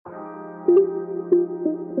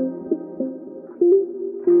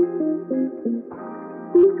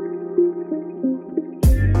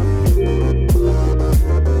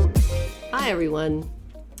everyone.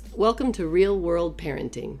 Welcome to Real World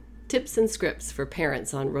Parenting, tips and scripts for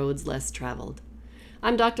parents on roads less traveled.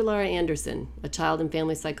 I'm Dr. Laura Anderson, a child and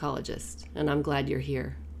family psychologist, and I'm glad you're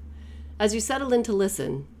here. As you settle in to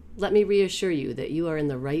listen, let me reassure you that you are in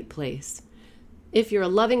the right place. If you're a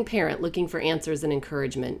loving parent looking for answers and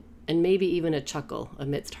encouragement, and maybe even a chuckle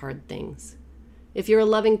amidst hard things. If you're a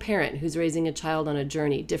loving parent who's raising a child on a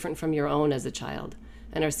journey different from your own as a child,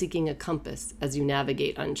 and are seeking a compass as you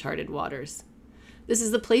navigate uncharted waters. This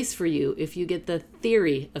is the place for you if you get the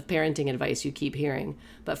theory of parenting advice you keep hearing,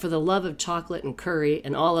 but for the love of chocolate and curry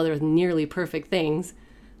and all other nearly perfect things,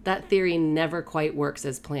 that theory never quite works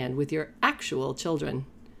as planned with your actual children.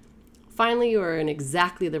 Finally, you are in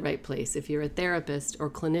exactly the right place if you're a therapist or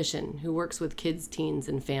clinician who works with kids, teens,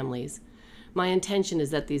 and families. My intention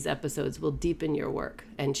is that these episodes will deepen your work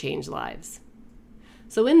and change lives.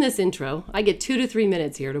 So in this intro, I get 2 to 3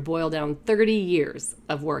 minutes here to boil down 30 years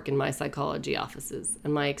of work in my psychology offices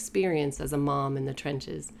and my experience as a mom in the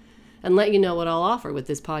trenches, and let you know what I'll offer with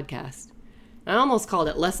this podcast. I almost called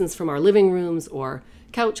it Lessons from Our Living Rooms or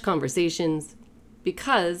Couch Conversations,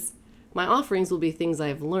 because my offerings will be things I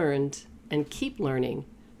have learned and keep learning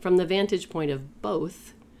from the vantage point of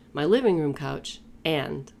both my living room couch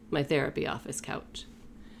and my therapy office couch.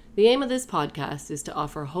 The aim of this podcast is to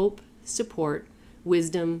offer hope, support,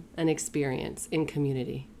 wisdom, and experience in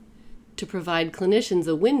community, to provide clinicians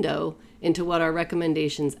a window into what our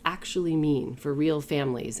recommendations actually mean for real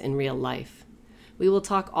families in real life. We will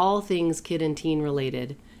talk all things kid and teen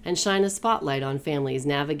related and shine a spotlight on families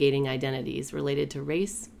navigating identities related to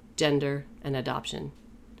race, gender, and adoption.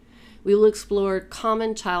 We will explore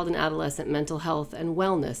common child and adolescent mental health and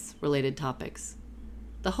wellness related topics.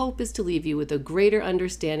 The hope is to leave you with a greater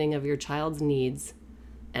understanding of your child's needs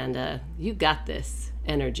and you got this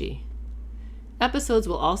energy. Episodes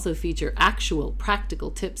will also feature actual practical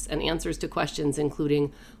tips and answers to questions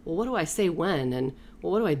including, well, what do I say when? And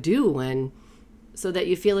well, what do I do when? So that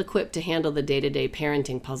you feel equipped to handle the day-to-day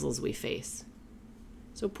parenting puzzles we face.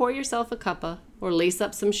 So pour yourself a cuppa or lace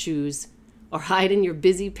up some shoes or hide in your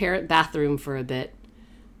busy parent bathroom for a bit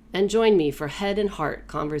and join me for head and heart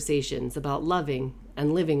conversations about loving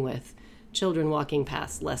and living with children walking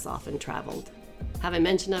past less often traveled. Have I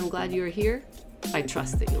mentioned I'm glad you are here? I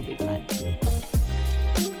trust that you'll be glad.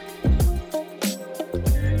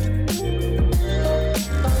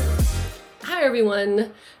 Hi,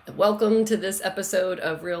 everyone. Welcome to this episode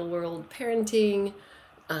of Real World Parenting.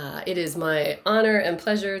 It is my honor and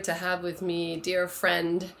pleasure to have with me dear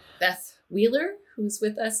friend Beth Wheeler, who's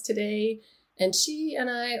with us today. And she and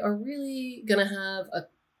I are really going to have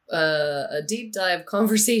a deep dive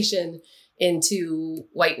conversation into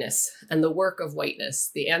whiteness and the work of whiteness,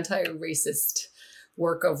 the anti-racist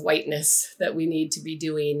work of whiteness that we need to be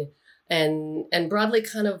doing, and broadly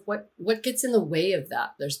kind of what gets in the way of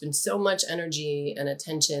that. There's been so much energy and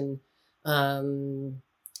attention, long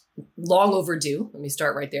overdue. Let me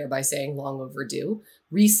start right there by saying long overdue.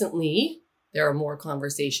 Recently, there are more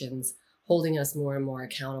conversations holding us more and more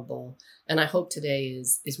accountable. And I hope today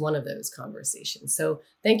is one of those conversations. So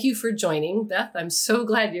thank you for joining, Beth. I'm so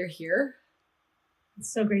glad you're here.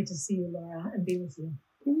 It's so great to see you, Laura, and be with you.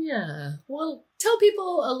 Yeah. Well, tell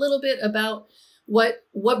people a little bit about what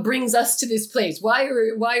brings us to this place. Why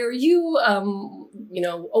are you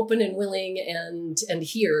open and willing and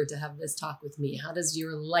here to have this talk with me? How does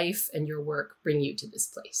your life and your work bring you to this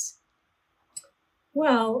place?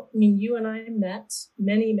 Well, I mean, you and I met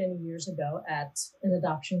many, many years ago at an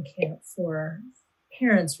adoption camp for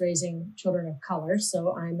parents raising children of color.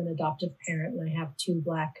 So I'm an adoptive parent and I have 2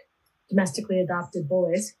 Black domestically adopted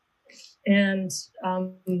boys. And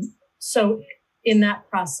so in that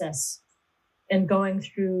process and going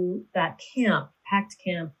through that camp, PACT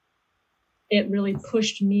camp, it really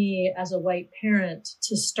pushed me as a white parent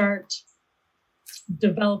to start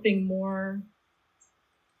developing more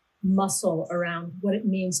muscle around what it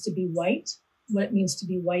means to be white, what it means to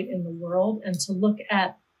be white in the world, and to look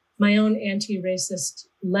at my own anti-racist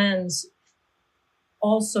lens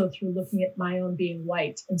also through looking at my own being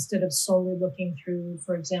white, instead of solely looking through,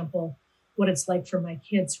 for example, what it's like for my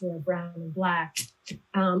kids who are brown and Black,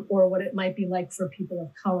 or what it might be like for people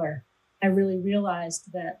of color. I really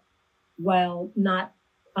realized that while not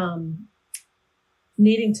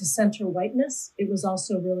needing to center whiteness, it was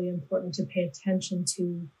also really important to pay attention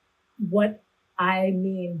to what I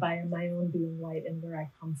mean by my own being white and where I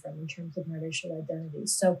come from in terms of my racial identity.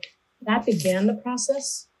 So that began the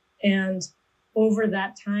process. And over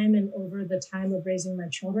that time and over the time of raising my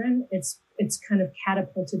children, it's kind of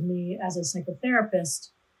catapulted me as a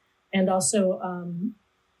psychotherapist and also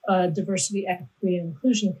a diversity, equity, and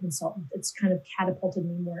inclusion consultant, it's kind of catapulted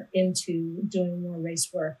me more into doing more race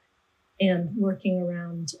work and working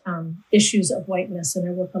around issues of whiteness. And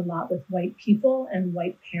I work a lot with white people and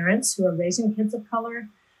white parents who are raising kids of color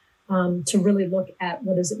to really look at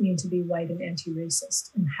what does it mean to be white and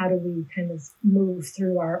anti-racist, and how do we kind of move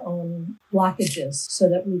through our own blockages so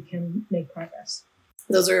that we can make progress.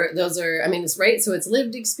 Those are, I mean, it's right. So it's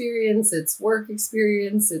lived experience, it's work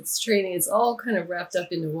experience, it's training, it's all kind of wrapped up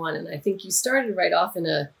into one. And I think you started right off in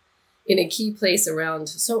a key place around,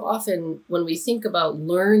 so often when we think about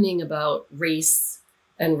learning about race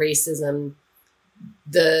and racism,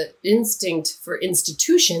 the instinct for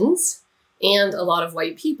institutions and a lot of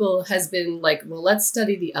white people has been like, well, let's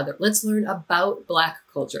study the other. Let's learn about Black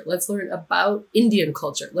culture. Let's learn about Indian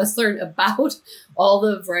culture. Let's learn about all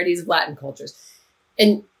the varieties of Latin cultures.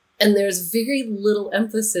 And there's very little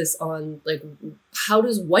emphasis on like, how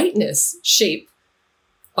does whiteness shape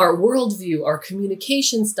our worldview, our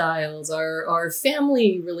communication styles, our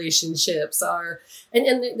family relationships, and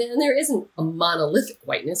there isn't a monolithic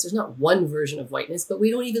whiteness. There's not one version of whiteness, but we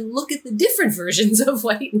don't even look at the different versions of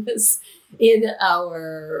whiteness in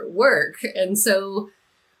our work. And so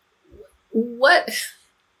what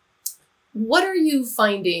are you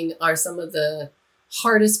finding are some of the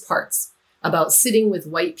hardest parts about sitting with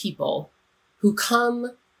white people who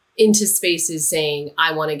come into spaces saying,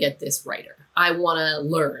 I want to get this righter. I want to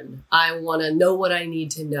learn. I want to know what I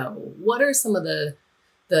need to know. What are some of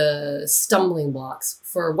the stumbling blocks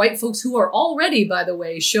for white folks who are already, by the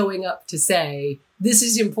way, showing up to say, this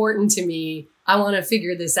is important to me. I want to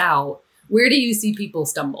figure this out. Where do you see people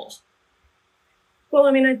stumble? Well,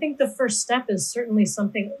 I mean, I think the first step is certainly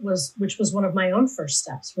something which was one of my own first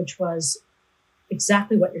steps, which was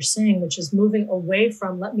exactly what you're saying, which is moving away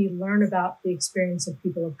from, let me learn about the experience of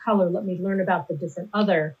people of color, let me learn about the different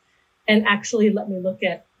other, and actually let me look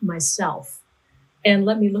at myself, and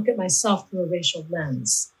let me look at myself through a racial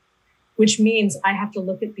lens, which means I have to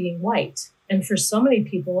look at being white. And for so many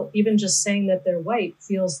people, even just saying that they're white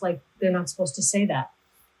feels like they're not supposed to say that.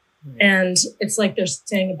 Right. And it's like they're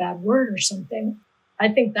saying a bad word or something. I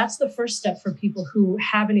think that's the first step for people who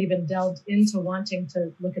haven't even delved into wanting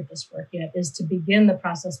to look at this work yet, is to begin the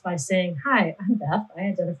process by saying, hi, I'm Beth, I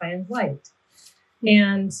identify as white.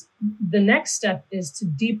 And the next step is to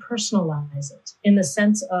depersonalize it in the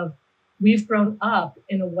sense of, we've grown up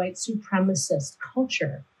in a white supremacist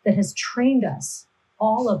culture that has trained us,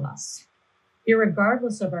 all of us,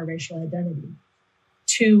 irregardless of our racial identity,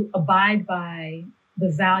 to abide by the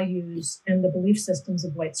values and the belief systems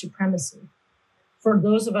of white supremacy. For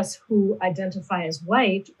those of us who identify as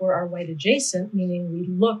white or are white adjacent, meaning we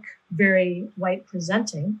look very white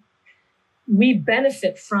presenting, we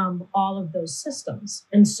benefit from all of those systems.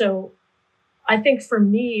 And so I think for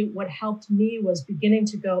me, what helped me was beginning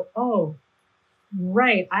to go, oh,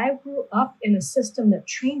 right, I grew up in a system that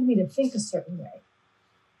trained me to think a certain way.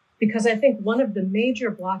 Because I think one of the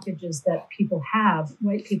major blockages that people have,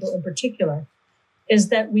 white people in particular, is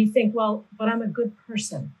that we think, well, but I'm a good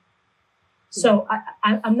person. So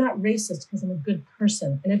I'm not racist because I'm a good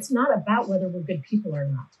person. And it's not about whether we're good people or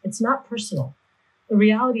not. It's not personal. The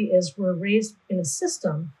reality is we're raised in a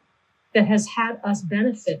system that has had us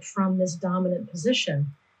benefit from this dominant position.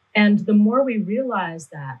 And the more we realize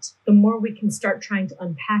that, the more we can start trying to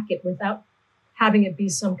unpack it without having it be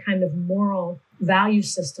some kind of moral value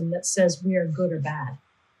system that says we are good or bad.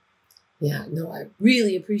 Yeah, no, I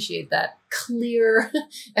really appreciate that clear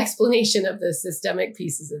explanation of the systemic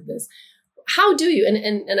pieces of this. How do you,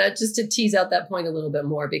 and just to tease out that point a little bit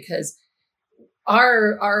more, because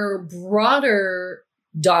our broader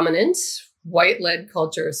dominant white-led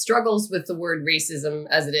culture struggles with the word racism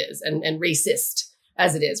as it is, and racist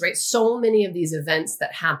as it is, right? So many of these events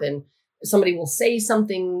that happen, somebody will say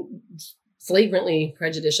something flagrantly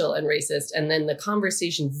prejudicial and racist, and then the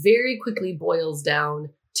conversation very quickly boils down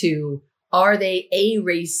to, are they a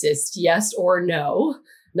racist, yes or no?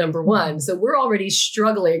 Number one. So we're already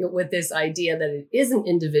struggling with this idea that it isn't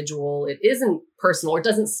individual, it isn't personal, or it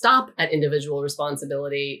doesn't stop at individual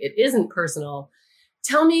responsibility, it isn't personal.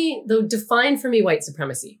 Tell me, though, define for me white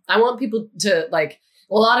supremacy. I want people to, like,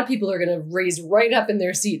 a lot of people are going to raise right up in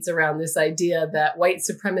their seats around this idea that white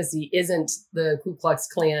supremacy isn't the Ku Klux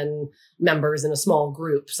Klan members in a small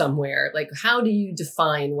group somewhere. Like, how do you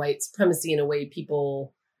define white supremacy in a way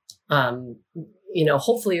people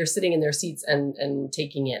hopefully are sitting in their seats and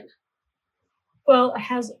taking in? Well,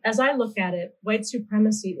 as I look at it, white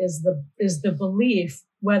supremacy is the belief,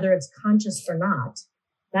 whether it's conscious or not,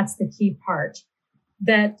 that's the key part,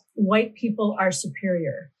 that white people are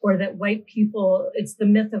superior, or that white people, it's the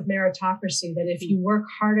myth of meritocracy, that if you work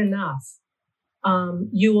hard enough,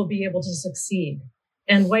 you will be able to succeed.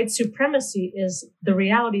 And white supremacy is the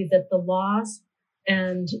reality that the laws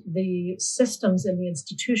and the systems and the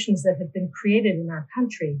institutions that have been created in our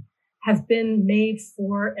country have been made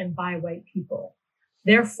for and by white people.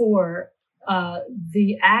 Therefore,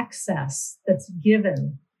 the access that's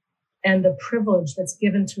given and the privilege that's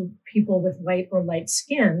given to people with white or light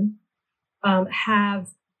skin have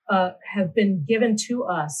been given to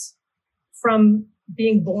us from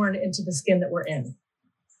being born into the skin that we're in.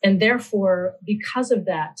 And therefore, because of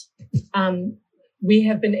that, we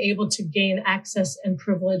have been able to gain access and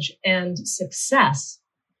privilege and success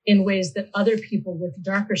in ways that other people with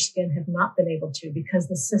darker skin have not been able to, because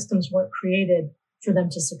the systems weren't created for them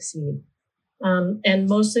to succeed. And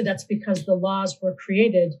mostly that's because the laws were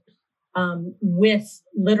created with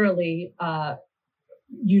literally,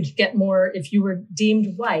 you'd get more, if you were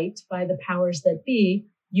deemed white by the powers that be,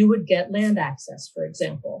 you would get land access, for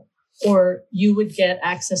example, or you would get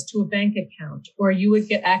access to a bank account, or you would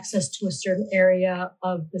get access to a certain area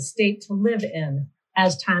of the state to live in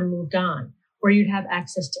as time moved on, or you'd have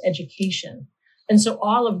access to education. And so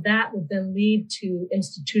all of that would then lead to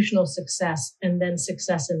institutional success and then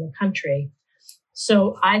success in the country.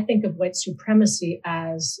 So I think of white supremacy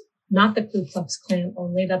as not the Ku Klux Klan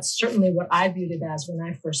only. That's certainly what I viewed it as when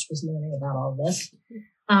I first was learning about all this.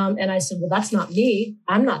 And I said, well, that's not me.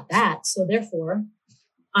 I'm not that. So therefore,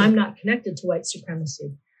 I'm not connected to white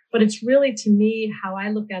supremacy. But it's really, to me, how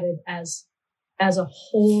I look at it as a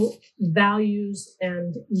whole values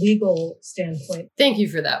and legal standpoint. Thank you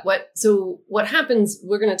for that. What happens,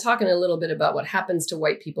 we're going to talk in a little bit about what happens to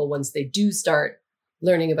white people once they do start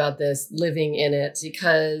learning about this, living in it,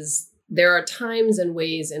 because there are times and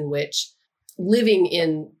ways in which living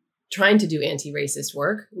in trying to do anti-racist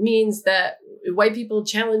work means that white people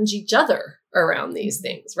challenge each other around these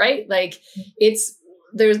things, right? Like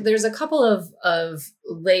there's a couple of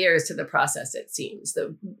layers to the process, it seems.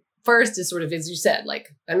 The first is sort of, as you said,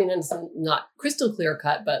 it's not crystal clear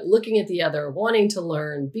cut, but looking at the other, wanting to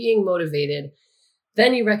learn, being motivated.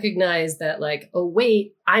 Then you recognize that oh,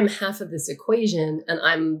 wait, I'm half of this equation, and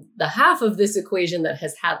I'm the half of this equation that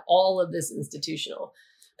has had all of this institutional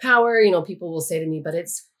power. People will say to me, but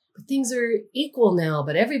things are equal now,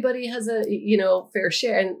 but everybody has a, fair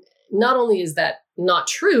share. And not only is that not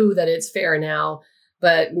true that it's fair now,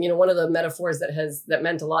 but, one of the metaphors that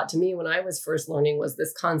meant a lot to me when I was first learning was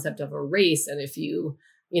this concept of a race. And if you,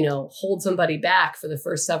 hold somebody back for the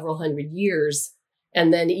first several hundred years,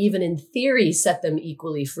 and then even in theory, set them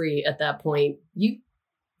equally free at that point, you're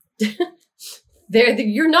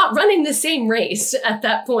not running the same race at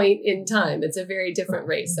that point in time. It's a very different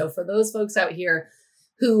race. So for those folks out here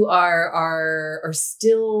who are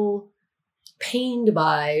still pained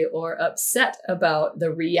by or upset about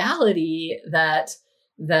the reality that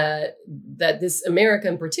this America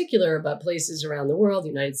in particular, but places around the world, the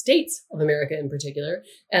United States of America in particular,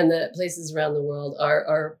 and the places around the world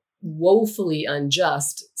are woefully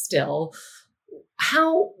unjust still.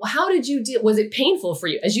 How did you deal? Was it painful for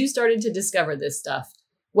you as you started to discover this stuff?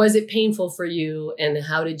 Was it painful for you, and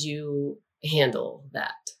how did you handle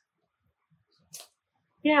that?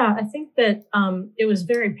 Yeah, I think that it was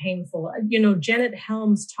very painful. Janet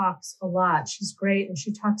Helms talks a lot. She's great. And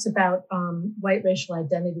she talks about white racial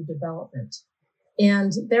identity development.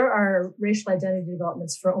 And there are racial identity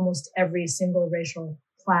developments for almost every single racial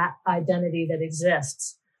identity that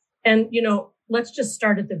exists. And, let's just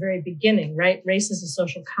start at the very beginning, right? Race is a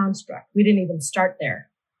social construct. We didn't even start there.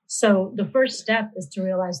 So the first step is to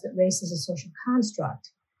realize that race is a social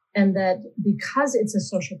construct, and that because it's a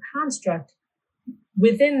social construct,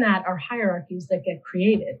 within that are hierarchies that get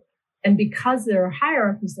created. And because there are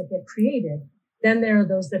hierarchies that get created, then there are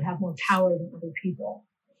those that have more power than other people.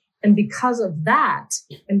 And because of that,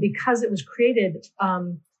 and because it was created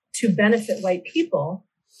to benefit white people,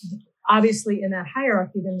 obviously in that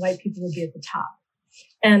hierarchy, then white people would be at the top.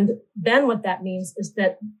 And then what that means is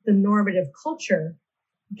that the normative culture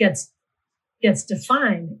gets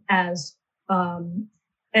defined as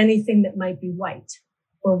anything that might be white,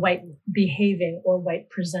 or white behaving, or white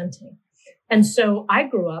presenting. And so I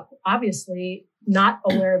grew up, obviously, not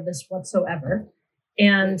aware of this whatsoever.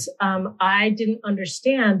 And I didn't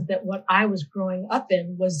understand that what I was growing up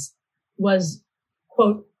in was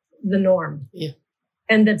quote, the norm. Yeah.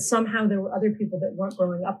 And that somehow there were other people that weren't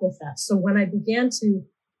growing up with that. So when I began to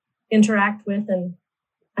interact with, and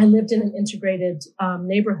I lived in an integrated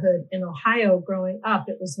neighborhood in Ohio growing up,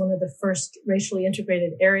 it was one of the first racially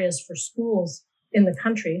integrated areas for schools in the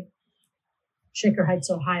country, Shaker Heights,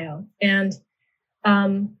 Ohio. And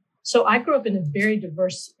so I grew up in a very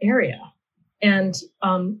diverse area, and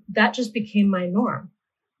that just became my norm.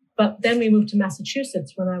 But then we moved to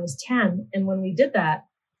Massachusetts when I was 10. And when we did that,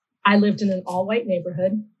 I lived in an all-white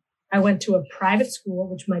neighborhood. I went to a private school,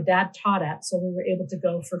 which my dad taught at, so we were able to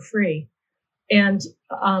go for free. And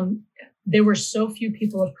there were so few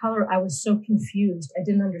people of color. I was so confused. I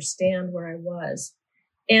didn't understand where I was.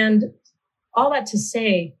 And all that to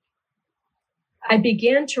say, I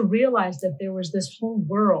began to realize that there was this whole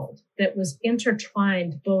world that was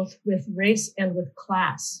intertwined both with race and with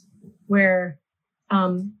class, where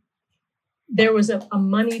there was a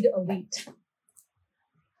moneyed elite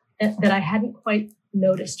that I hadn't quite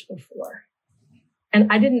noticed before.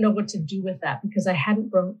 And I didn't know what to do with that because I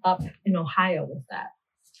hadn't grown up in Ohio with that.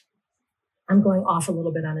 I'm going off a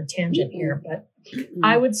little bit on a tangent here, but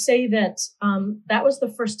I would say that that was the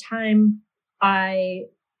first time I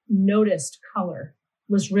noticed color,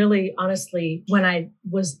 was really honestly when I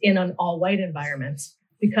was in an all-white environment,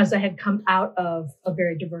 because I had come out of a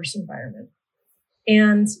very diverse environment.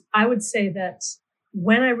 And I would say that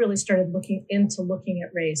when I really started looking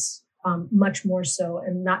at race, much more so,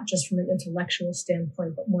 and not just from an intellectual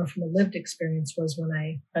standpoint, but more from a lived experience, was when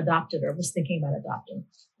I adopted or was thinking about adopting.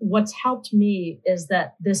 What's helped me is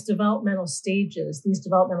that these developmental stages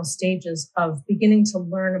of beginning to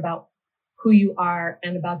learn about who you are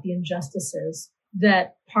and about the injustices,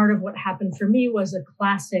 that part of what happened for me was a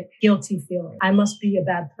classic guilty feeling. I must be a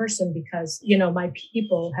bad person because, my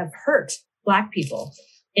people have hurt Black people,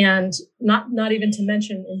 and not even to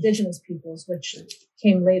mention Indigenous peoples, which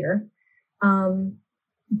came later.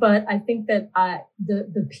 But I think that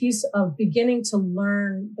the piece of beginning to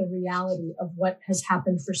learn the reality of what has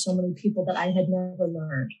happened for so many people that I had never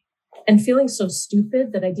learned, and feeling so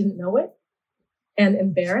stupid that I didn't know it, and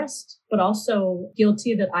embarrassed, but also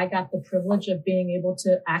guilty that I got the privilege of being able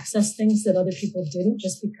to access things that other people didn't,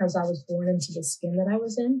 just because I was born into the skin that I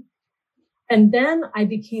was in. And then I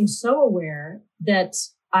became so aware that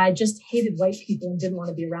I just hated white people and didn't want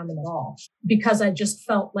to be around them at all, because I just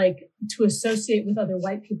felt like to associate with other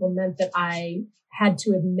white people meant that I had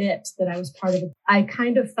to admit that I was part of it. I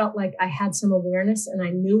kind of felt like I had some awareness and I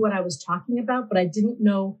knew what I was talking about, but I didn't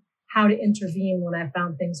know how to intervene when I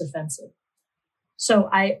found things offensive. So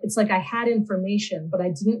it's like I had information, but I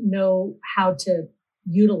didn't know how to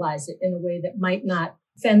utilize it in a way that might not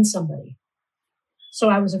offend somebody. So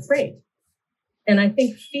I was afraid. And I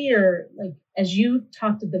think fear, like as you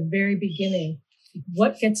talked at the very beginning,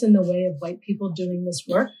 what gets in the way of white people doing this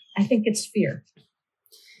work? I think it's fear.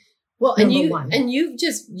 Well, and you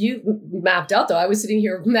mapped out, though. I was sitting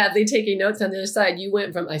here madly taking notes on the other side. You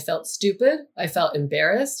went from, I felt stupid, I felt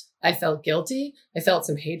embarrassed, I felt guilty, I felt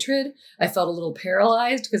some hatred, I felt a little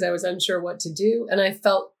paralyzed because I was unsure what to do, and I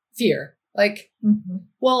felt fear. Like,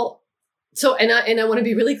 well, so, and I want to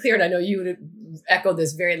be really clear, and I know you would echo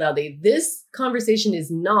this very loudly. This conversation is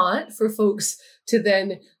not for folks to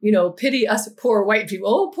then, pity us poor white people.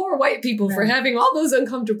 Oh, poor white people for having all those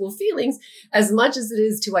uncomfortable feelings, as much as it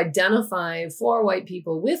is to identify for white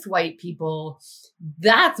people with white people.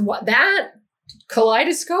 That's what that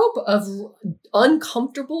kaleidoscope of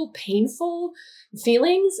uncomfortable, painful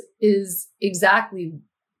feelings is exactly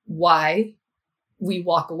why we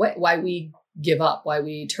walk away, why we give up, why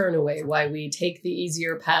we turn away, why we take the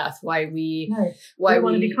easier path, why we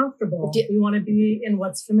want to be comfortable. We want to be in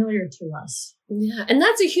what's familiar to us. Yeah. And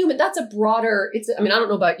that's a broader, I don't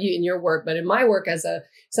know about you in your work, but in my work as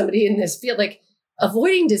somebody in this field, like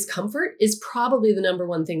avoiding discomfort is probably the number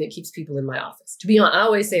one thing that keeps people in my office. To be honest, I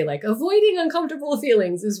always say like avoiding uncomfortable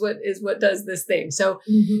feelings is what does this thing. So,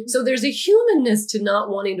 so there's a humanness to not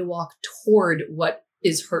wanting to walk toward what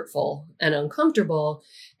is hurtful and uncomfortable.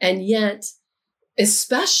 And yet,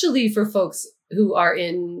 especially for folks who are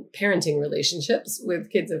in parenting relationships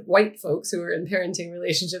with kids of white folks who are in parenting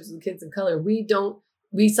relationships with kids of color, we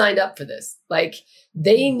signed up for this. Like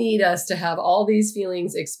they need us to have all these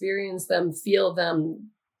feelings, experience them, feel them,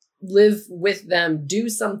 live with them, do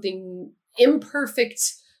something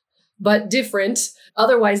imperfect, but different.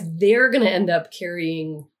 Otherwise, they're going to end up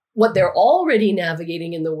carrying what they're already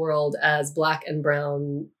navigating in the world as Black and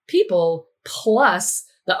brown people, plus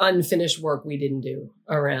the unfinished work we didn't do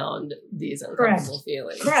around these uncomfortable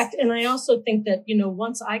feelings. Correct. And I also think that,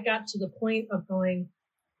 once I got to the point of going,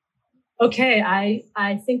 okay,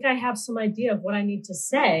 I think I have some idea of what I need to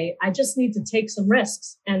say. I just need to take some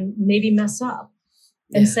risks and maybe mess up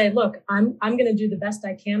and say, look, I'm going to do the best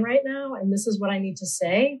I can right now. And this is what I need to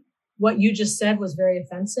say. What you just said was very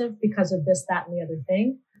offensive because of this, that, and the other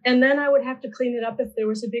thing. And then I would have to clean it up if there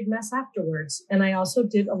was a big mess afterwards. And I also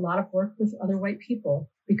did a lot of work with other white people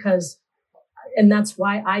and that's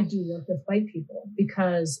why I do work with white people,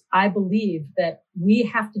 because I believe that we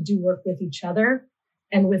have to do work with each other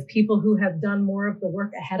and with people who have done more of the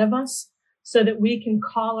work ahead of us so that we can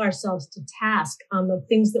call ourselves to task on the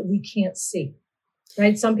things that we can't see,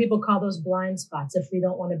 right? Some people call those blind spots if we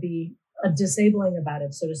don't want to be disabling about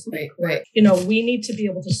it, so to speak. Right. We need to be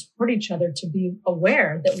able to support each other to be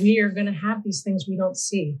aware that we are going to have these things we don't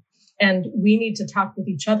see. And we need to talk with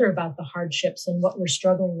each other about the hardships and what we're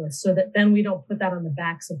struggling with so that then we don't put that on the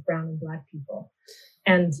backs of brown and Black people.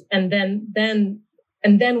 And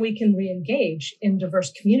then we can re-engage in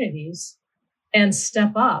diverse communities and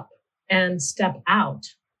step up and step out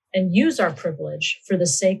and use our privilege for the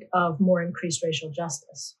sake of more increased racial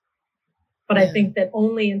justice. But I think that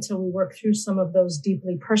only until we work through some of those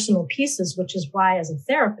deeply personal pieces, which is why as a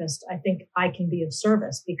therapist, I think I can be of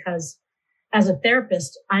service, because as a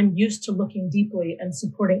therapist, I'm used to looking deeply and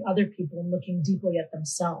supporting other people and looking deeply at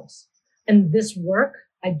themselves. And this work,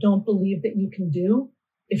 I don't believe that you can do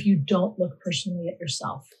if you don't look personally at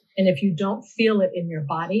yourself. And if you don't feel it in your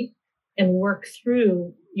body and work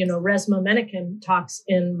through, Resmaa Menakem talks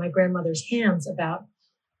in My Grandmother's Hands about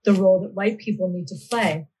the role that white people need to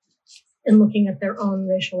play in looking at their own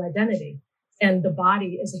racial identity. And the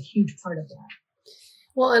body is a huge part of that.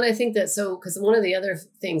 Well, and I think that because one of the other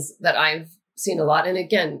things that I've seen a lot, and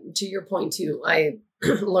again, to your point too, I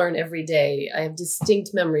learn every day. I have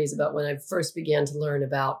distinct memories about when I first began to learn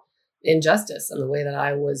about injustice and the way that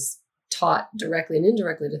I was taught directly and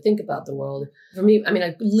indirectly to think about the world. For me,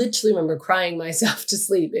 I literally remember crying myself to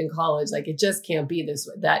sleep in college. Like, it just can't be this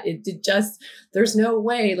way. That it just, there's no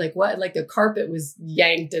way, like the carpet was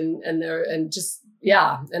yanked and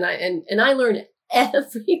I learn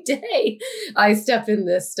every day I step in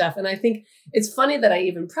this stuff. And I think it's funny that I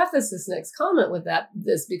even preface this next comment with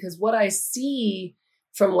this, because what I see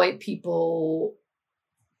from white people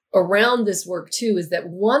around this work too, is that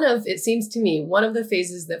it seems to me, one of the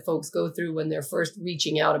phases that folks go through when they're first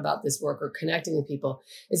reaching out about this work or connecting with people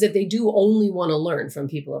is that they do only want to learn from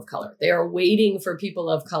people of color. They are waiting for people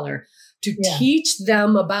of color to teach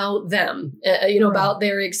them about them, about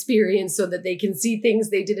their experience so that they can see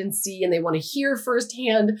things they didn't see, and they want to hear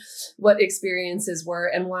firsthand what experiences were.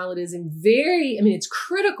 And while it is it's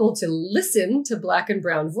critical to listen to Black and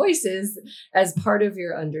brown voices as part of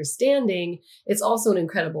your understanding, it's also an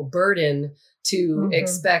incredible burden to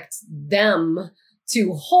expect them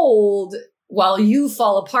to hold while you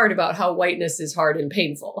fall apart about how whiteness is hard and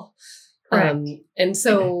painful. And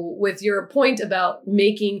so with your point about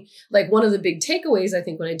making, like, one of the big takeaways, I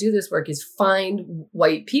think, when I do this work is find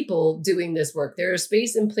white people doing this work. There is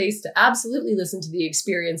space and place to absolutely listen to the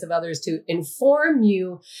experience of others, to inform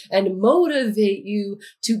you and motivate you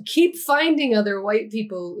to keep finding other white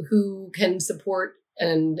people who can support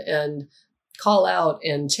and call out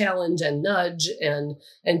and challenge and nudge and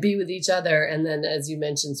be with each other. And then, as you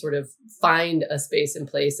mentioned, sort of find a space and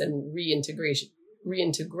place and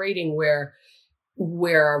reintegrating where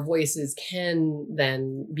our voices can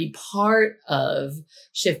then be part of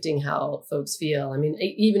shifting how folks feel. I mean,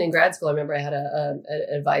 even in grad school, I remember I had an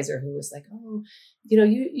advisor who was like, "Oh,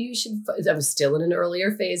 you should." I was still in an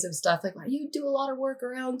earlier phase of stuff like, "Why do you do a lot of work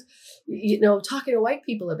around, talking to white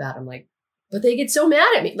people about?" I'm like, but they get so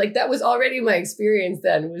mad at me. Like, that was already my experience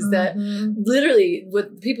then, was that literally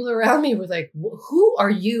what people around me were like, who are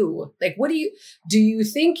you? Like, do you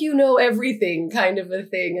think you know everything, kind of a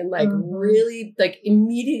thing? And really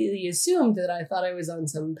immediately assumed that I thought I was on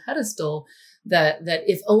some pedestal, that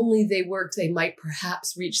if only they worked, they might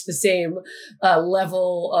perhaps reach the same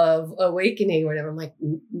level of awakening or whatever. I'm like,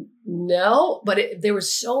 no, but there were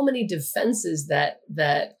so many defenses that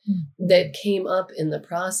came up in the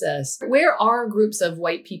process. Where are groups of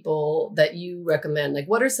white people that you recommend? Like,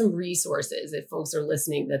 what are some resources, if folks are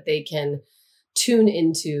listening, that they can tune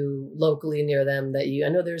into locally near them? I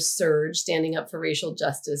know there's Surge, Standing Up for Racial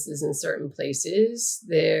Justice, is in certain places.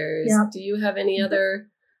 Do you have any other?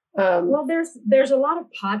 Well, there's a lot of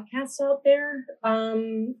podcasts out there.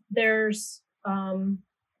 There's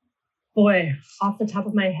off the top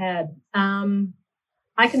of my head,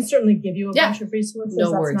 I can certainly give you a bunch of resources.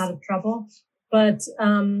 No That's worries. Not a trouble. But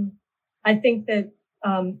I think that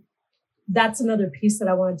that's another piece that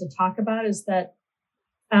I wanted to talk about, is that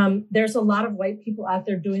there's a lot of white people out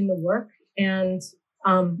there doing the work. And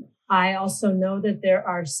I also know that there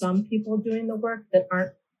are some people doing the work that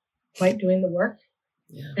aren't quite doing the work.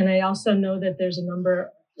 Yeah. And I also know that there's a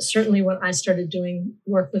number, certainly when I started doing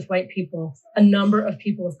work with white people, a number of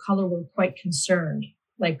people of color were quite concerned.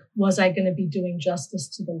 Like, was I going to be doing justice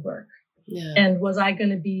to the work? Yeah. And was I going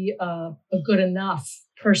to be a good enough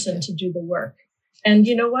person to do the work? And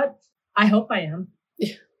you know what? I hope I am.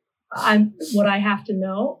 Yeah. What I have to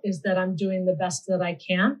know is that I'm doing the best that I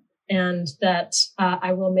can. and that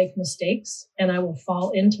I will make mistakes and I will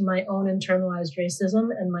fall into my own internalized racism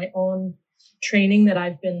and my own training that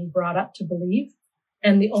I've been brought up to believe.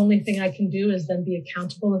 And the only thing I can do is then be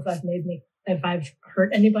accountable if I've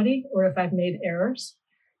hurt anybody or if I've made errors.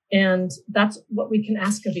 And that's what we can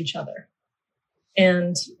ask of each other.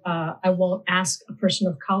 And I won't ask a person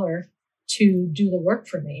of color to do the work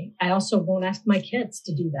for me. I also won't ask my kids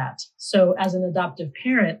to do that. So as an adoptive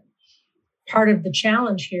parent, part of the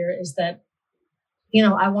challenge here is that,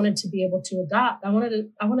 I wanted to be able to adopt. I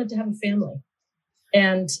wanted to have a family.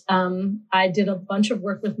 And I did a bunch of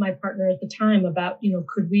work with my partner at the time about,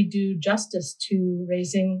 could we do justice to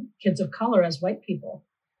raising kids of color as white people?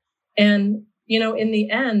 And, in the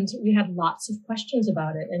end, we had lots of questions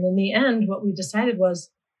about it. And in the end, what we decided was,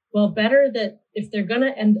 well, better that if they're going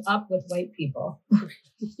to end up with white people,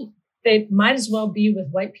 they might as well be with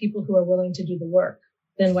white people who are willing to do the work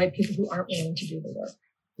than white people who aren't willing to do the work.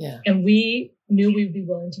 Yeah. And we knew we'd be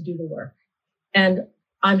willing to do the work. And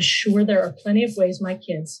I'm sure there are plenty of ways my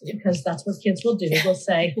kids, because that's what kids will do, will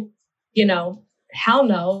say, hell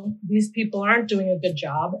no, these people aren't doing a good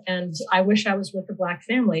job. And I wish I was with a Black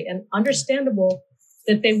family. And understandable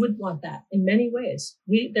that they would want that in many ways.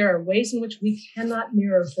 There are ways in which we cannot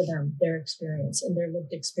mirror for them their experience and their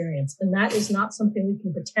lived experience. And that is not something we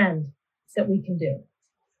can pretend that we can do.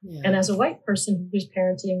 Yeah. And as a white person who's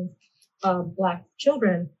parenting Black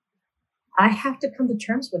children, I have to come to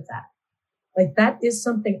terms with that. Like, that is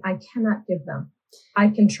something I cannot give them. I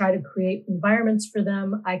can try to create environments for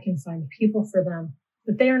them. I can find people for them,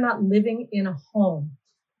 but they are not living in a home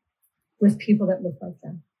with people that look like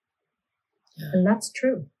them. Yeah. And that's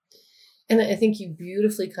true. And I think you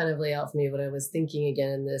beautifully kind of lay out for me what I was thinking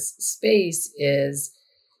again in this space is,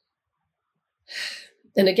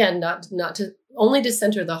 and again, not to only to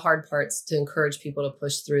center the hard parts, to encourage people to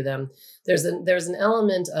push through them. There's an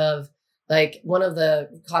element of, like, one of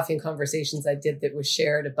the coffee and conversations I did that was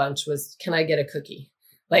shared a bunch was, can I get a cookie?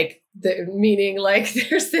 Like, meaning like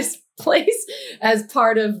there's this place as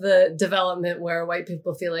part of the development where white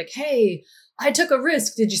people feel like, hey, I took a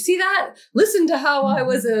risk. Did you see that? Listen to how I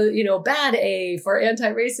was a, bad A for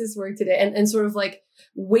anti-racist work today. And sort of like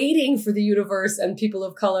waiting for the universe and people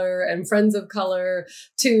of color and friends of color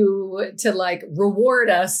to like reward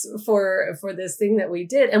us for this thing that we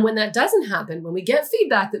did. And when that doesn't happen, when we get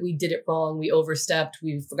feedback that we did it wrong, we overstepped,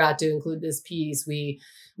 we forgot to include this piece,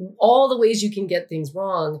 all the ways you can get things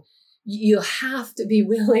wrong, you have to be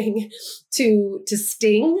willing to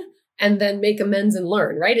sting and then make amends and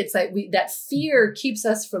learn, right? It's like that fear keeps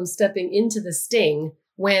us from stepping into the sting,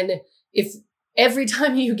 when if every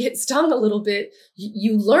time you get stung a little bit,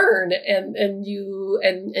 you learn and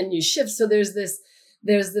you shift. So there's this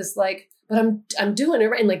like, but I'm doing it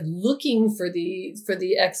right. And like looking for the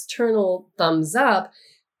external thumbs up.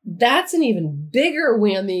 That's an even bigger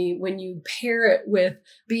whammy when you pair it with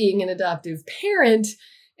being an adoptive parent.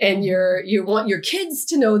 And you want your kids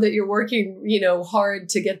to know that you're working, hard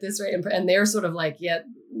to get this right. And they're sort of like, yeah,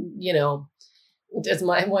 as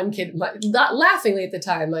my one kid, not laughingly at the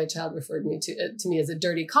time, my child referred to me as a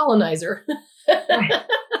dirty colonizer. And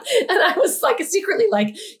I was like secretly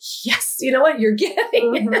like, yes, you know what, you're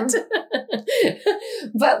getting it.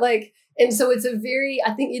 But like, and so it's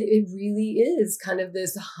I think it really is kind of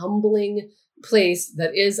this humbling place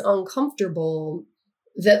that is uncomfortable,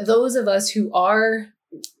 that those of us who are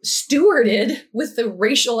stewarded with the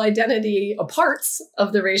racial identity, parts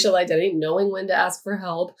of the racial identity, knowing when to ask for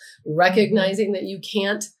help, recognizing that you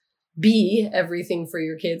can't be everything for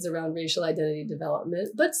your kids around racial identity development,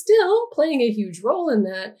 but still playing a huge role in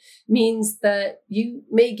that, means that you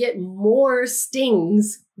may get more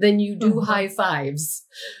stings than you do high fives.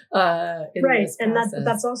 Right. And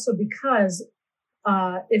that's also because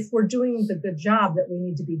if we're doing the good job that we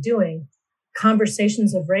need to be doing,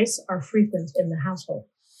 conversations of race are frequent in the household.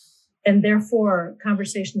 And therefore,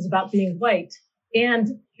 conversations about being white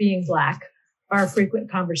and being Black are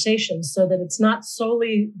frequent conversations, so that it's not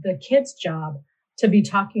solely the kid's job to be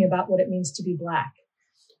talking about what it means to be Black,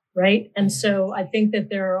 right? And so I think that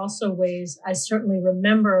there are also ways. I certainly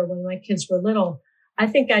remember when my kids were little, I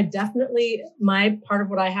think my part of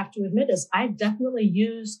what I have to admit is I definitely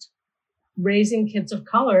used raising kids of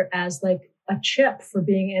color as like a chip for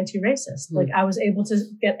being anti-racist. Like I was able to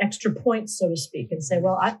get extra points, so to speak, and say,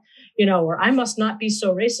 well, or I must not be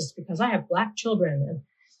so racist because I have Black children. And,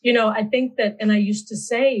 I think that, and I used to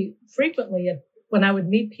say frequently when I would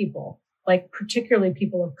meet people, like particularly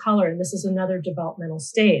people of color, and this is another developmental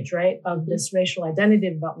stage, right, of this racial identity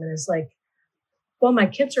development, is like, well, my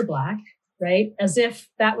kids are Black, right? As if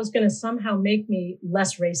that was going to somehow make me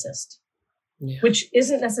less racist, which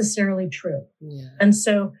isn't necessarily true. Yeah. And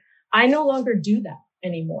so I no longer do that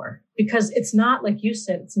anymore because it's not, like you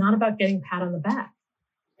said, it's not about getting pat on the back.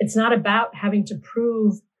 It's not about having to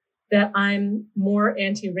prove that I'm more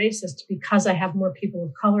anti-racist because I have more people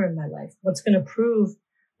of color in my life. What's going to prove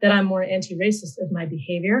that I'm more anti-racist is my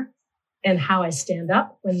behavior and how I stand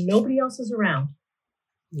up when nobody else is around.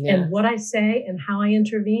 Yeah. And what I say and how I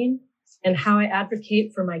intervene and how I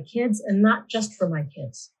advocate for my kids, and not just for my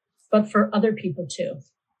kids, but for other people too.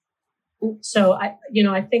 So I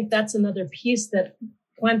think that's another piece that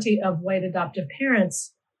plenty of white adoptive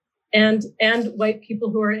parents and white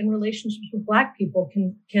people who are in relationships with Black people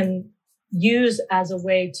can use as a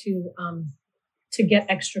way to get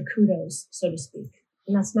extra kudos, so to speak.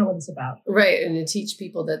 And that's not what it's about. Right. And to teach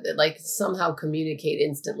people that like somehow communicate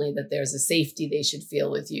instantly that there's a safety they should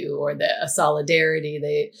feel with you, or that a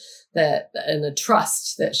solidarity and a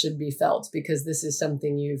trust that should be felt because this is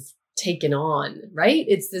something you've taken on, right?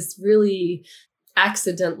 It's this really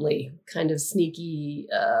accidentally kind of sneaky,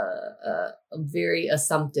 very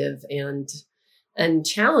assumptive and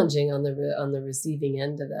challenging on the receiving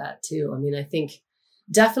end of that too. I mean, I think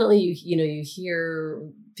definitely you hear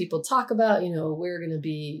people talk about, we're going to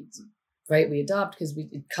be right. We adopt because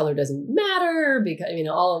color doesn't matter, because,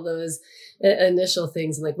 all of those initial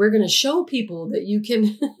things. And like, we're going to show people that you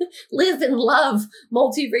can live and love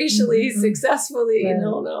multiracially successfully. Right. And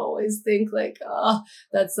don't always think like, oh,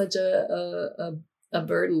 that's such a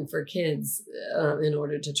burden for kids in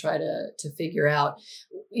order to try to figure out.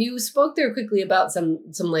 You spoke there quickly about some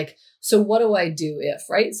like, so what do I do if,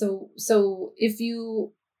 right? So if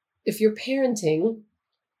you're parenting,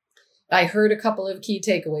 I heard a couple of key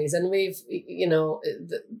takeaways, and we've,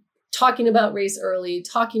 talking about race early,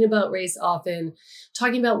 talking about race often,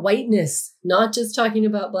 talking about whiteness, not just talking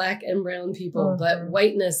about Black and brown people, but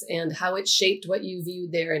whiteness and how it shaped what you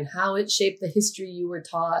viewed there and how it shaped the history you were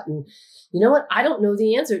taught. And you know what? I don't know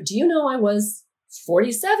the answer. Do you know I was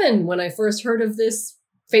 47 when I first heard of this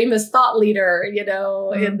famous thought leader,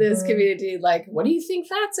 in this community? Like, what do you think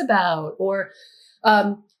that's about? Or,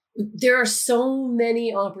 there are so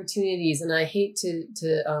many opportunities, and I hate to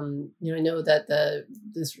I know that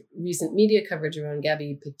this recent media coverage around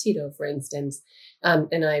Gabby Petito, for instance,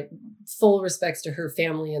 and I full respects to her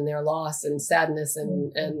family and their loss and sadness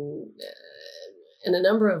and in a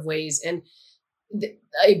number of ways. And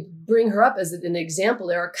I bring her up as an example.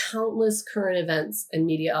 There are countless current events and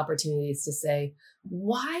media opportunities to say,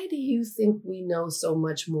 why do you think we know so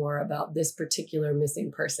much more about this particular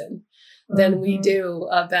missing person than we do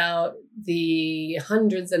about the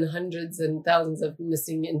hundreds and hundreds and thousands of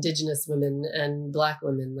missing Indigenous women and Black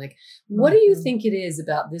women? Like, what do you think it is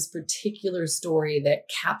about this particular story that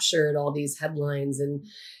captured all these headlines and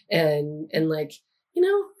like,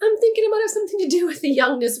 I'm thinking it might have something to do with the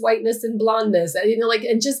youngness, whiteness, and blondness,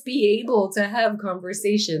 and just be able to have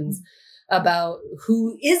conversations about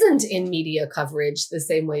who isn't in media coverage the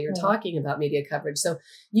same way you're talking about media coverage. So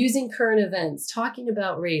using current events, talking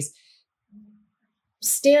about race,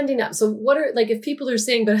 standing up. So what are, like, if people are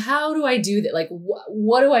saying, but how do I do that? Like,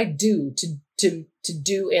 what do I do to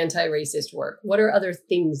do anti-racist work? What are other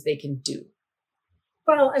things they can do?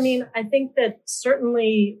 Well, I think that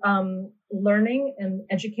certainly learning and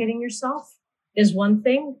educating yourself is one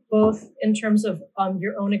thing, both in terms of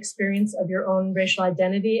your own experience of your own racial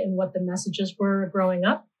identity and what the messages were growing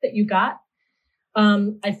up that you got.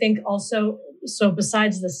 I think also, so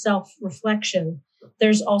besides the self-reflection,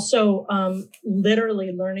 there's also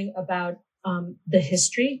literally learning about the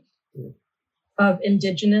history of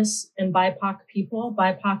Indigenous and BIPOC people,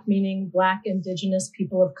 BIPOC meaning Black, Indigenous,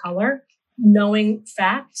 people of color, knowing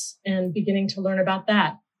facts and beginning to learn about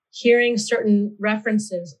that. Hearing certain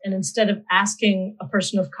references, and instead of asking a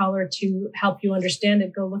person of color to help you understand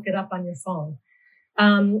it, go look it up on your phone.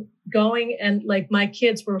 Going and, like, my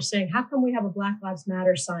kids were saying, how come we have a Black Lives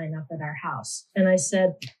Matter sign up at our house? And I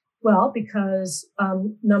said, well, because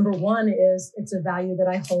number one is it's a value that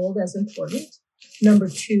I hold as important. Number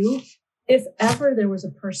two, if ever there was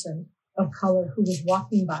a person of color who was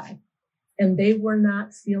walking by and they were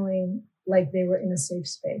not feeling like they were in a safe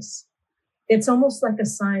space, it's almost like a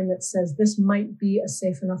sign that says this might be a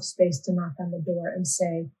safe enough space to knock on the door and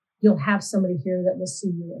say, you'll have somebody here that will see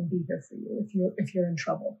you and be here for you if you're in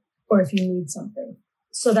trouble or if you need something.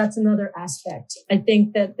 So that's another aspect. I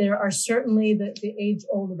think that there are certainly the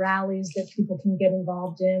age-old rallies that people can get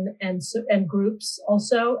involved in, and groups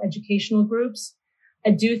also, educational groups. I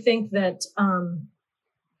do think that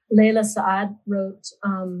Layla Saad wrote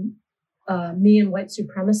Me and White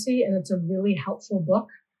Supremacy, and it's a really helpful book.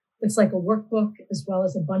 It's like a workbook as well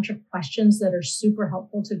as a bunch of questions that are super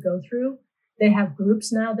helpful to go through. They have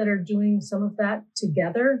groups now that are doing some of that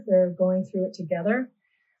together. They're going through it together.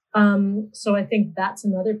 So I think that's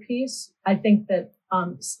another piece. I think that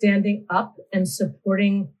standing up and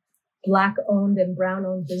supporting Black-owned and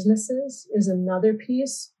Brown-owned businesses is another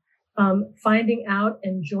piece. Finding out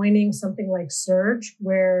and joining something like Surge,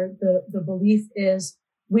 where the belief is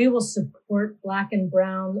we will support Black and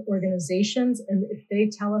Brown organizations, and if they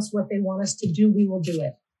tell us what they want us to do, we will do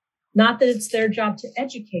it. Not that it's their job to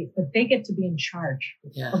educate, but they get to be in charge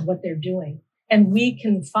of what they're doing. And we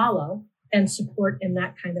can follow and support in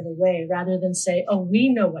that kind of a way, rather than say, oh, we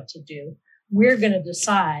know what to do. We're going to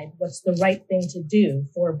decide what's the right thing to do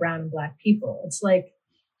for Brown and Black people. It's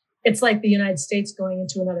like the United States going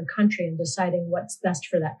into another country and deciding what's best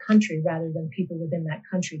for that country, rather than people within that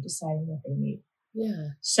country deciding what they need. Yeah.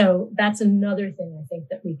 So that's another thing I think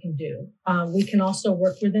that we can do. We can also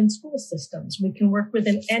work within school systems. We can work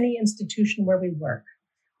within any institution where we work.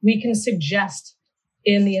 We can suggest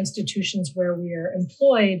in the institutions where we are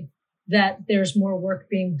employed that there's more work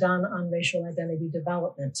being done on racial identity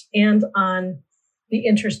development and on the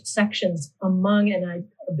intersections among and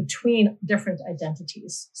between different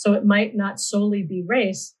identities. So it might not solely be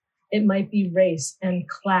race. It might be race and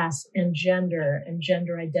class and gender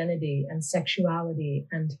identity and sexuality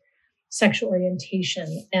and sexual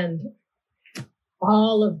orientation and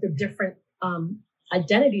all of the different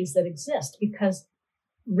identities that exist, because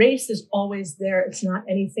race is always there. It's not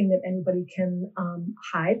anything that anybody can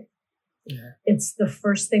hide. Yeah. It's the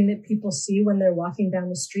first thing that people see when they're walking down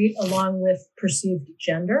the street, along with perceived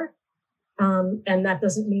gender. And that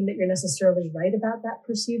doesn't mean that you're necessarily right about that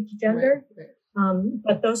perceived gender. Right.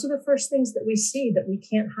 But those are the first things that we see that we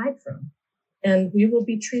can't hide from, and we will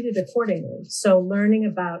be treated accordingly. So learning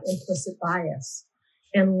about implicit bias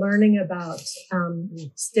and learning about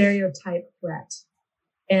stereotype threat.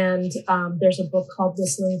 And there's a book called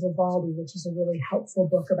Whistling Vivaldi, which is a really helpful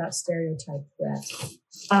book about stereotype threat.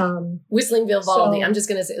 Whistling Vivaldi. I'm just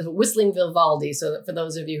going to say Whistling Vivaldi. So that for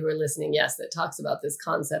those of you who are listening, yes, that talks about this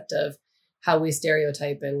concept of how we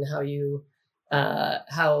stereotype and how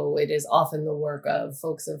it is often the work of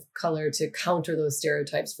folks of color to counter those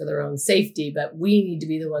stereotypes for their own safety, but we need to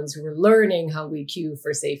be the ones who are learning how we cue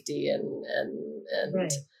for safety and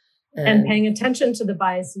right. And paying attention to the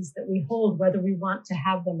biases that we hold, whether we want to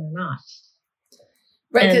have them or not.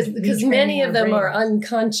 Right, because many of them are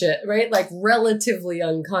unconscious, right? Like relatively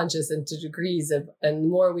unconscious and to degrees of, and the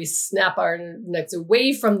more we snap our necks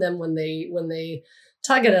away from them when they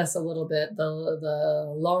tug at us a little bit, the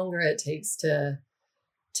longer it takes to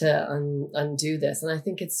undo this. And I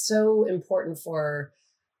think it's so important for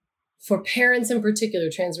parents in particular,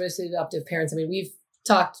 transracially adoptive parents. I mean, we've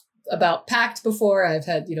talked about PACT before. I've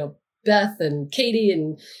had, Beth and Katie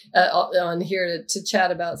and on here to chat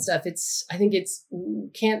about stuff. I think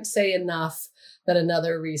can't say enough that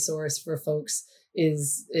another resource for folks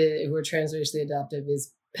is who are transracially adoptive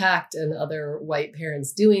is PACT and other white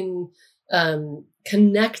parents doing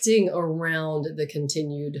connecting around the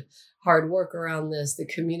continued hard work around this. The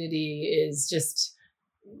community is just,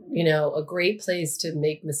 a great place to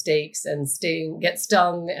make mistakes and get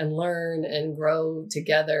stung and learn and grow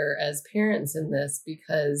together as parents in this,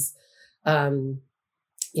 because,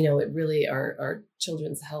 it really, our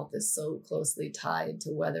children's health is so closely tied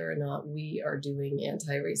to whether or not we are doing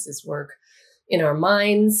anti-racist work in our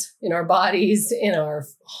minds, in our bodies, in our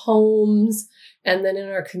homes, and then in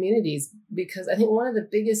our communities. Because I think one of the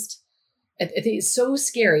biggest, I think it's so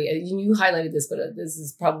scary, you highlighted this, but this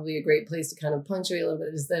is probably a great place to kind of punctuate a little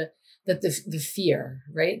bit, is the fear,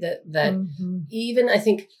 right? That mm-hmm. Even I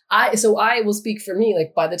think I will speak for me,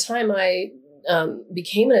 like by the time I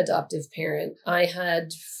became an adoptive parent, I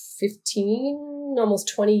had 15, almost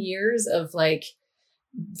 20 years of like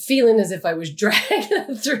feeling as if I was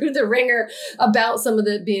dragged through the ringer about some of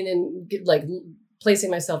the being in, like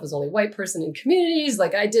placing myself as only white person in communities.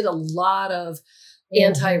 Like I did a lot of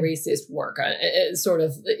anti-racist work, sort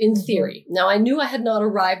of in theory. Now I knew I had not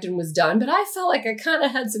arrived and was done, but I felt like I kind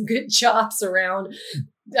of had some good chops around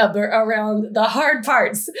the hard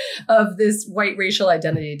parts of this white racial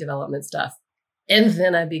identity development stuff. And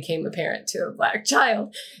then I became a parent to a Black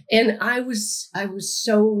child. And I was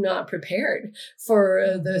so not prepared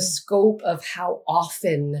for the scope of how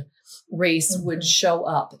often race would show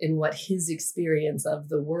up in what his experience of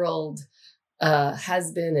the world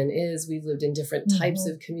has been and is. We've lived in different types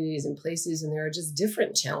of communities and places, and there are just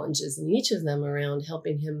different challenges in each of them around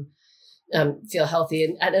helping him feel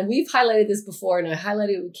healthy. And we've highlighted this before, and I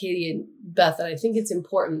highlighted it with Katie and Beth, and I think it's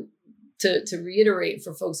important to reiterate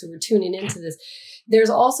for folks who are tuning into this.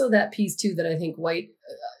 There's also that piece too that I think white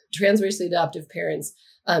transracially adoptive parents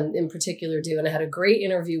in particular do. And I had a great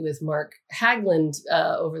interview with Mark Hagland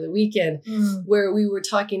over the weekend where we were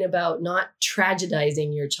talking about not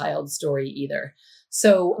tragedizing your child's story either.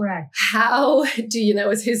 So Correct. How do you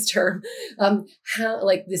know is his term, how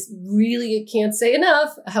like this really can't say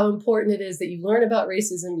enough how important it is that you learn about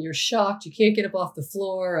racism. You're shocked. You can't get up off the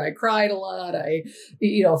floor. I cried a lot. I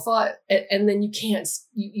fought. And then you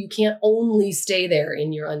can't only stay there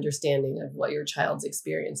in your understanding of what your child's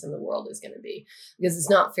experience in the world is going to be, because it's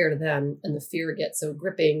not fair to them. And the fear gets so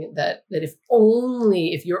gripping that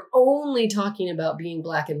if you're only talking about being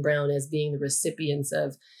Black and brown as being the recipients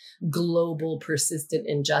of global persistent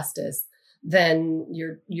injustice, then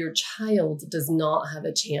your child does not have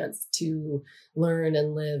a chance to learn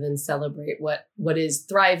and live and celebrate what is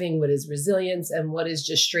thriving, what is resilience, and what is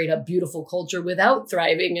just straight up beautiful culture without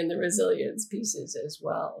thriving in the resilience pieces as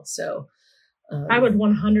well. So I would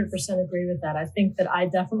 100% agree with that. I think that I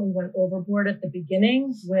definitely went overboard at the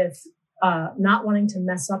beginning with not wanting to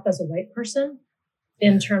mess up as a white person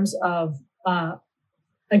in terms of,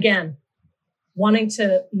 again, wanting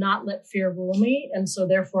to not let fear rule me. And so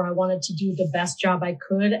therefore I wanted to do the best job I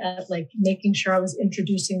could at like making sure I was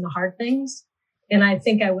introducing the hard things. And I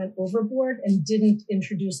think I went overboard and didn't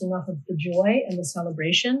introduce enough of the joy and the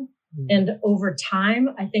celebration. Mm-hmm. And over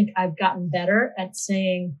time, I think I've gotten better at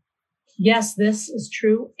saying, yes, this is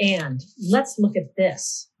true. And let's look at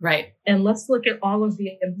this. Right. And let's look at all of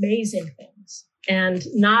the amazing things. And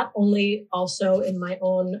not only also in my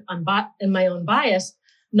own bias,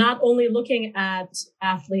 not only looking at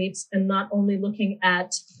athletes and not only looking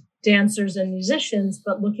at dancers and musicians,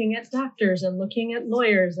 but looking at doctors and looking at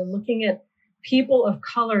lawyers and looking at people of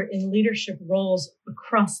color in leadership roles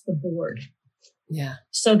across the board. Yeah.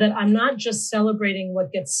 So that I'm not just celebrating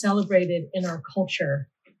what gets celebrated in our culture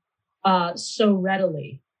so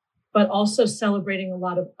readily, but also celebrating a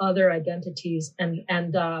lot of other identities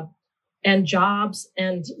and jobs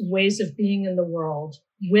and ways of being in the world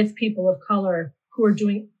with people of color who are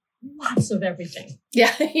doing lots of everything.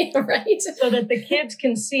 Yeah, right. So that the kids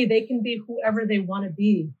can see they can be whoever they want to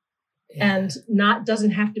be. Yeah. And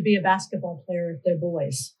doesn't have to be a basketball player if they're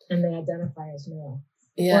boys and they identify as male.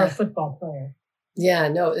 Yeah. Or a football player. Yeah,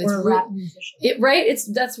 no, it's or a rap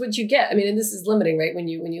musician. That's what you get. I mean, and this is limiting, right? When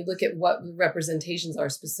you look at what representations are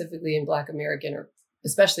specifically in Black American, or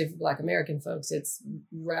especially for Black American folks, it's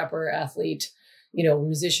rapper, athlete,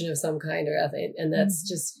 musician of some kind or athlete. And that's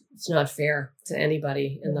just, it's not fair to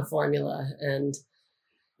anybody in the formula. And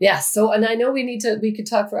yeah, so, and I know we could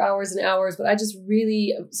talk for hours and hours, but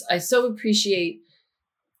I so appreciate,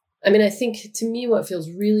 I think to me, what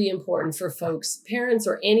feels really important for folks, parents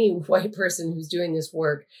or any white person who's doing this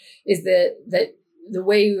work, is that the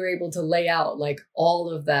way we were able to lay out like all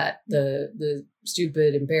of that, the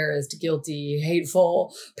stupid, embarrassed, guilty,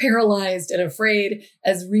 hateful, paralyzed, and afraid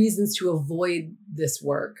as reasons to avoid this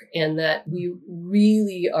work. And that we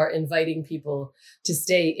really are inviting people to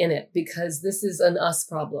stay in it, because this is an us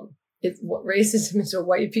problem. Racism is a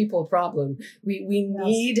white people problem. We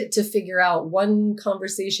need to figure out one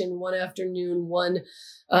conversation, one afternoon,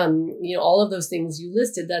 all of those things you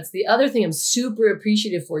listed. That's the other thing I'm super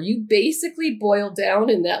appreciative for. You basically boiled down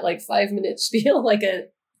in that 5-minute spiel, like a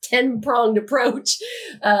 10-pronged approach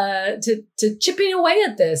to chipping away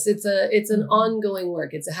at this. It's an ongoing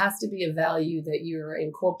work. It has to be a value that you're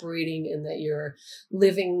incorporating and that you're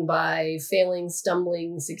living by, failing,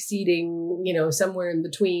 stumbling, succeeding, somewhere in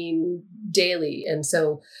between daily. And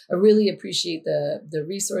so I really appreciate the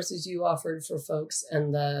resources you offered for folks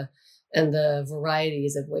and the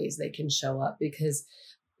varieties of ways they can show up, because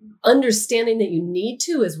understanding that you need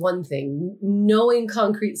to is one thing. Knowing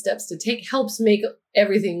concrete steps to take helps make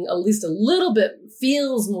everything at least a little bit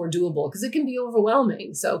feels more doable, because it can be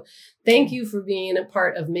overwhelming. So thank you for being a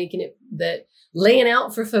part of making it, that laying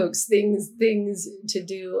out for folks things to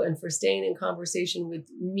do, and for staying in conversation with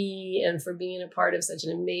me, and for being a part of such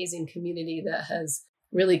an amazing community that has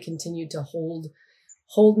really continued to hold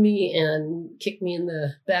me and kick me in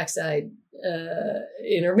the backside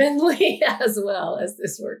intermittently as well as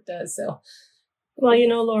this work does. So, well,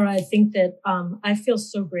 Laura, I think that I feel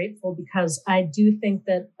so grateful, because I do think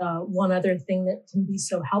that one other thing that can be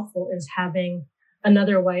so helpful is having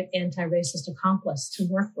another white anti-racist accomplice to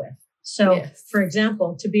work with. So, yes. For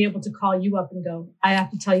example, to be able to call you up and go, I have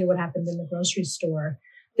to tell you what happened in the grocery store.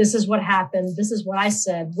 This is what happened. This is what I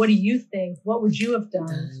said. What do you think? What would you have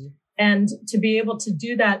done? And to be able to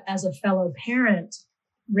do that as a fellow parent,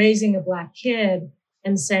 raising a Black kid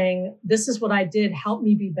and saying, this is what I did, help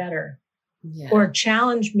me be better, or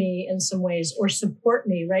challenge me in some ways, or support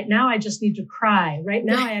me. Right now, I just need to cry. Right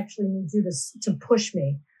now, I actually need you to push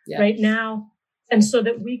me. Yeah. Right now. And so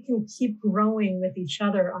that we can keep growing with each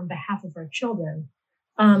other on behalf of our children,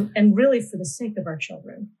 and really for the sake of our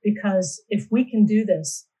children. Because if we can do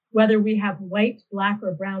this, whether we have white, black,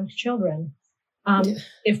 or brown children,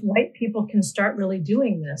 if white people can start really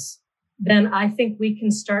doing this, then I think we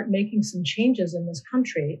can start making some changes in this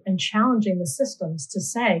country and challenging the systems to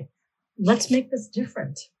say, let's make this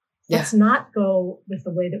different. Yeah. Let's not go with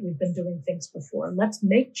the way that we've been doing things before. Let's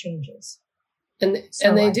make changes. And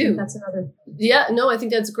they do. That's another. Yeah, no, I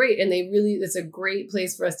think that's great. And it's a great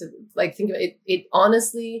place for us to think about it. It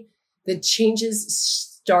honestly, the changes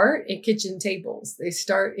start at kitchen tables. They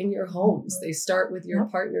start in your homes. They start with your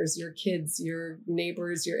partners, your kids, your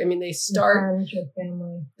neighbors, they start your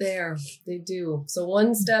family. There. They do. So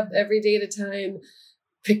one step every day at a time.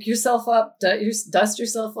 Pick yourself up, dust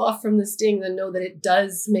yourself off from the sting, then know that it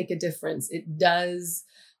does make a difference. It does.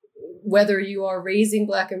 Whether you are raising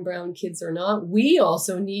black and brown kids or not, we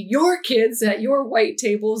also need your kids at your white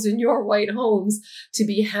tables in your white homes to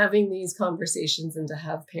be having these conversations and to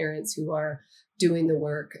have parents who are doing the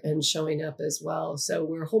work and showing up as well. So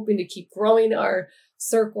we're hoping to keep growing our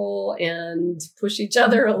circle and push each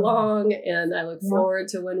other along. And I look forward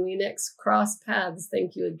to when we next cross paths.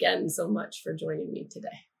 Thank you again so much for joining me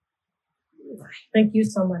today. Thank you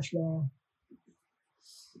so much, Laura.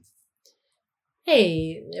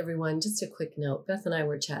 Hey, everyone, just a quick note. Beth and I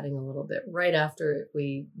were chatting a little bit right after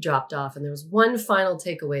we dropped off, and there was one final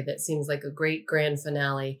takeaway that seems like a great grand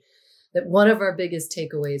finale, that one of our biggest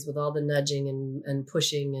takeaways with all the nudging and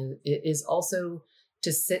pushing is also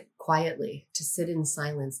to sit quietly, to sit in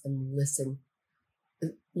silence and listen.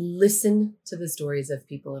 Listen to the stories of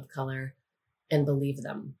people of color and believe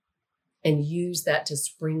them, and use that to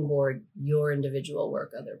springboard your individual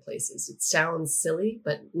work other places. It sounds silly,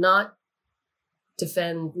 but not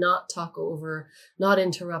defend, not talk over, not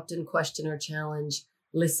interrupt and question or challenge.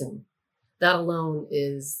 Listen. That alone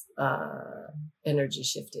is energy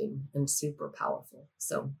shifting and super powerful.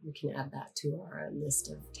 So we can add that to our list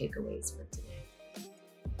of takeaways for today.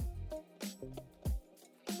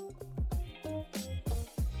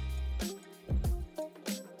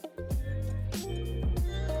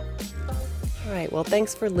 All right, well,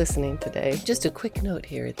 thanks for listening today. Just a quick note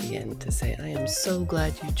here at the end to say I am so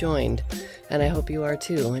glad you joined, and I hope you are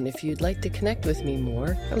too. And if you'd like to connect with me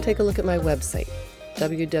more, come take a look at my website,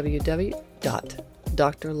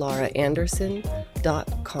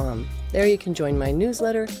 www.drlauraanderson.com. There you can join my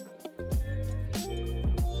newsletter.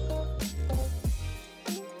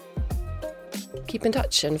 Keep in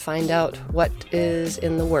touch and find out what is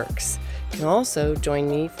in the works. You can also join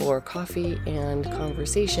me for coffee and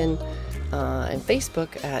conversation and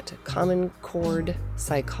Facebook at Common Chord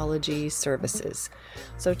Psychology Services.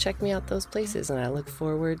 So check me out those places, and I look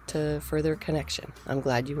forward to further connection. I'm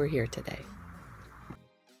glad you were here today.